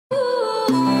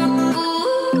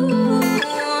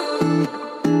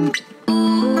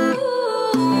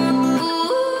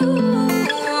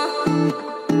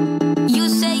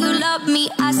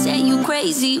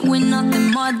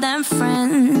more than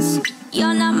friends.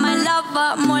 You're not my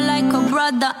lover, more like a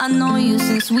brother. I know you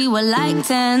since we were like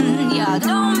 10. Yeah,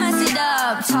 don't mess it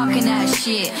up, talking that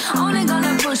shit. Only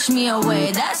gonna push me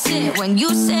away, that's it. When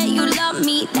you say you love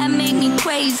me, that made me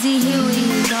crazy. Here we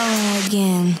go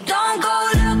again. Don't go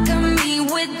look at me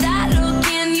with that look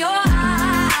in your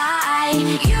eye.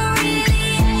 You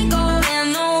really ain't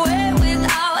going nowhere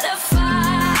without a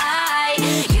fight.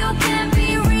 You can't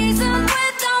be reasoned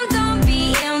with them, don't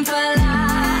be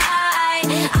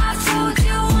impolite. I've told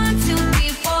you 1, 2, 3,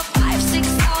 4, 5,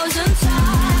 6,000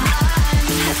 times.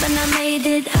 Haven't I made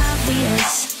it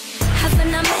obvious?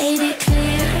 Haven't I made it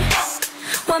clear?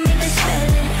 Want me to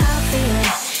spell it out for you?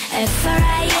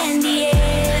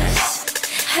 F-R-I-N-D-S.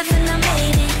 Haven't I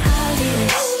made it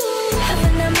obvious?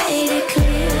 Haven't I made it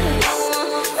clear?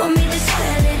 Want me to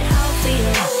spell it out for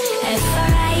you?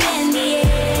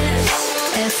 F-R-I-N-D-S.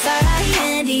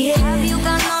 F-R-I-N-D-S. Have you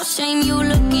got no shame? You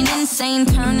looking insane,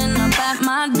 turning up at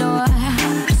my door.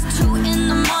 It's 2 in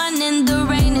the morning, the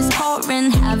rain is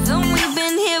pouring. Haven't we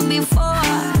been here before?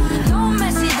 Don't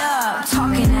mess it up,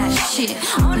 talking that shit.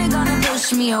 Only gonna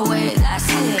push me away, that's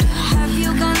it. Have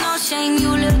you got no shame?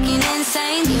 You looking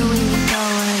insane. Here we go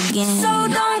again. So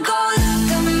don't go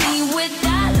look at me with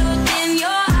that look in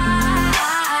your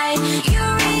eye. You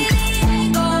really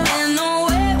ain't going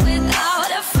nowhere without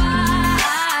a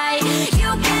fight. You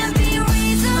can't be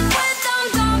reasoned with them,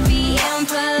 don't be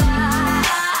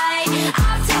impolite.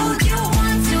 I've told you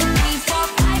 1, 2, 3, 4,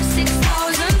 5,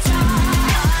 6,000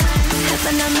 times.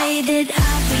 Haven't I made it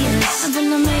obvious?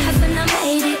 Haven't I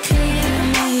made it clear?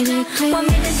 Want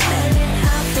me to spell it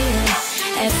out for you?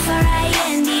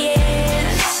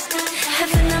 F-R-I-N-D-S.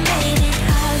 Haven't I made it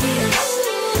obvious?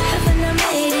 Haven't I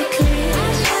made it clear?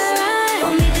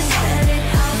 Want me to spell it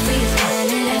out for you?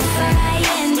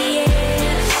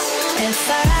 F-R-I-N-D-S.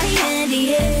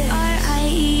 F-R-I-N-D-S.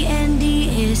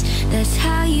 F-R-I-E-N-D-S. That's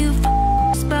how you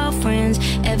spell friends.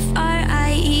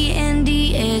 F-R-I-E-N-D-S.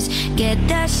 Get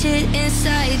that shit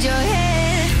inside your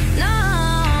head. No,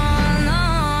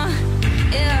 no,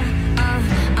 yeah.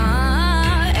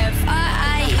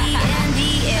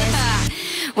 F-R-I-E-N-D-S.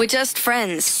 We're just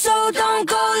friends. So don't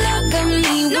go look at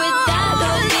me with that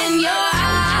look in your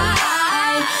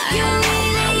eye. You